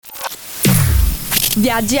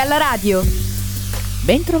Viaggi alla radio.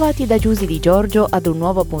 Bentrovati da Josie Di Giorgio ad un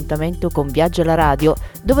nuovo appuntamento con Viaggi alla radio,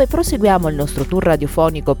 dove proseguiamo il nostro tour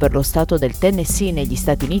radiofonico per lo stato del Tennessee negli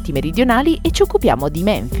Stati Uniti meridionali e ci occupiamo di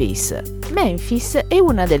Memphis. Memphis è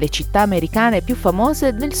una delle città americane più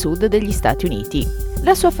famose nel sud degli Stati Uniti.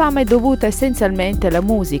 La sua fama è dovuta essenzialmente alla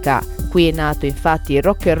musica. Qui è nato infatti il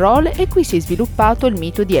rock and roll e qui si è sviluppato il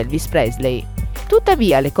mito di Elvis Presley.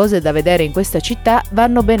 Tuttavia le cose da vedere in questa città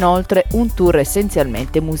vanno ben oltre un tour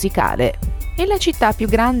essenzialmente musicale. È la città più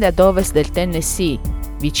grande ad ovest del Tennessee,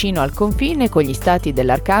 vicino al confine con gli stati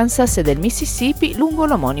dell'Arkansas e del Mississippi lungo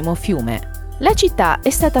l'omonimo fiume. La città è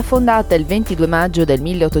stata fondata il 22 maggio del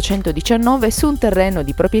 1819 su un terreno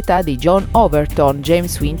di proprietà di John Overton,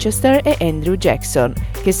 James Winchester e Andrew Jackson,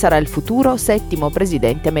 che sarà il futuro settimo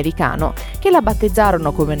presidente americano, che la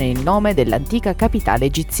battezzarono come nel nome dell'antica capitale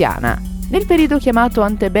egiziana. Nel periodo chiamato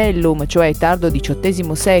Antebellum, cioè tardo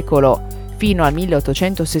XVIII secolo, fino al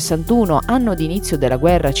 1861, anno di inizio della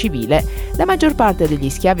guerra civile, la maggior parte degli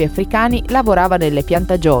schiavi africani lavorava nelle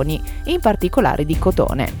piantagioni, in particolare di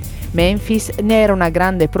cotone. Memphis ne era una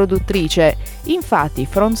grande produttrice, infatti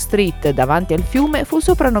Front Street davanti al fiume fu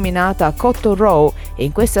soprannominata Cotton Row e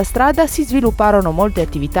in questa strada si svilupparono molte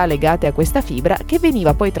attività legate a questa fibra che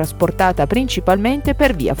veniva poi trasportata principalmente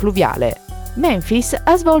per via fluviale. Memphis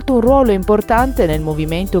ha svolto un ruolo importante nel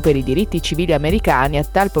movimento per i diritti civili americani. A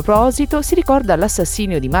tal proposito si ricorda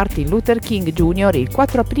l'assassinio di Martin Luther King Jr. il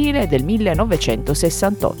 4 aprile del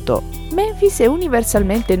 1968. Memphis è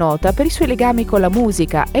universalmente nota per i suoi legami con la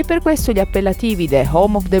musica e per questo gli appellativi The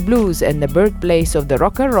Home of the Blues and the Birthplace of the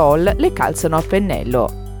Rock and Roll le calzano a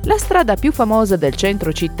pennello. La strada più famosa del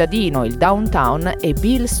centro cittadino, il downtown, è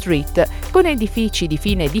Beale Street, con edifici di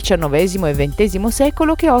fine XIX e XX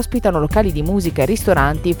secolo che ospitano locali di musica e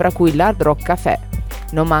ristoranti, fra cui l'Hard Rock Café.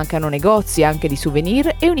 Non mancano negozi anche di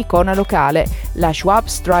souvenir e un'icona locale, la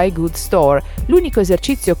Schwab's Dry Goods Store, l'unico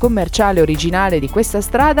esercizio commerciale originale di questa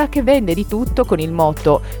strada che vende di tutto con il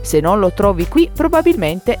motto «Se non lo trovi qui,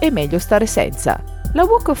 probabilmente è meglio stare senza». La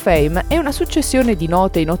Walk of Fame è una successione di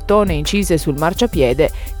note in ottone incise sul marciapiede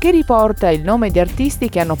che riporta il nome di artisti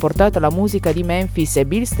che hanno portato la musica di Memphis e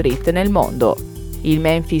Beale Street nel mondo. Il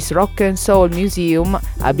Memphis Rock and Soul Museum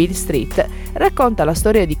a Beale Street racconta la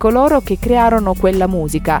storia di coloro che crearono quella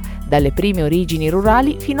musica, dalle prime origini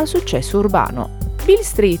rurali fino al successo urbano. Beale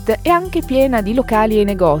Street è anche piena di locali e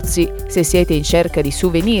negozi. Se siete in cerca di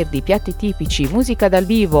souvenir, di piatti tipici, musica dal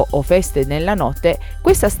vivo o feste nella notte,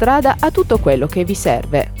 questa strada ha tutto quello che vi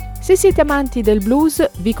serve. Se siete amanti del blues,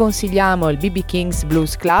 vi consigliamo il B.B. King's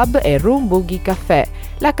Blues Club e Room Boogie Café,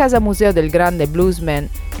 la casa museo del grande bluesman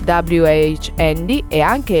W.H. Handy e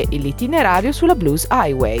anche l'itinerario sulla Blues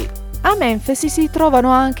Highway. A Memphis si trovano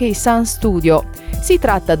anche i Sun Studio. Si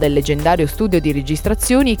tratta del leggendario studio di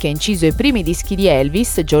registrazioni che ha inciso i primi dischi di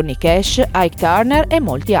Elvis, Johnny Cash, Ike Turner e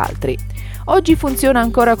molti altri. Oggi funziona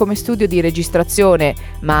ancora come studio di registrazione,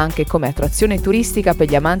 ma anche come attrazione turistica per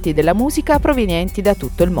gli amanti della musica provenienti da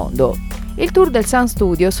tutto il mondo. Il tour del Sun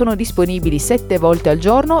Studio sono disponibili 7 volte al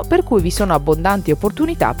giorno, per cui vi sono abbondanti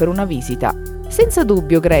opportunità per una visita. Senza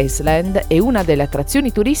dubbio Graceland è una delle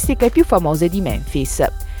attrazioni turistiche più famose di Memphis.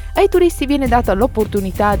 Ai turisti viene data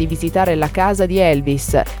l'opportunità di visitare la casa di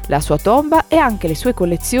Elvis, la sua tomba e anche le sue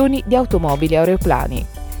collezioni di automobili e aeroplani.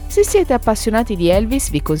 Se siete appassionati di Elvis,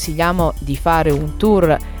 vi consigliamo di fare un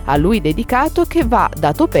tour a lui dedicato che va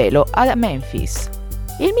da Tupelo a Memphis.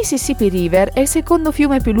 Il Mississippi River è il secondo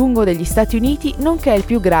fiume più lungo degli Stati Uniti, nonché il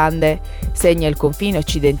più grande. Segna il confine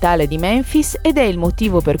occidentale di Memphis ed è il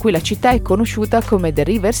motivo per cui la città è conosciuta come The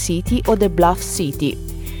River City o The Bluff City.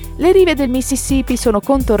 Le rive del Mississippi sono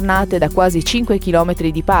contornate da quasi 5 km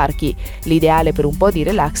di parchi, l'ideale per un po' di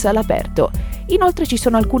relax all'aperto. Inoltre ci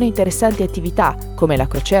sono alcune interessanti attività, come la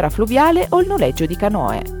crociera fluviale o il noleggio di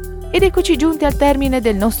canoe. Ed eccoci giunti al termine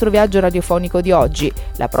del nostro viaggio radiofonico di oggi.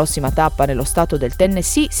 La prossima tappa nello stato del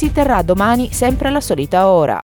Tennessee si terrà domani sempre alla solita ora.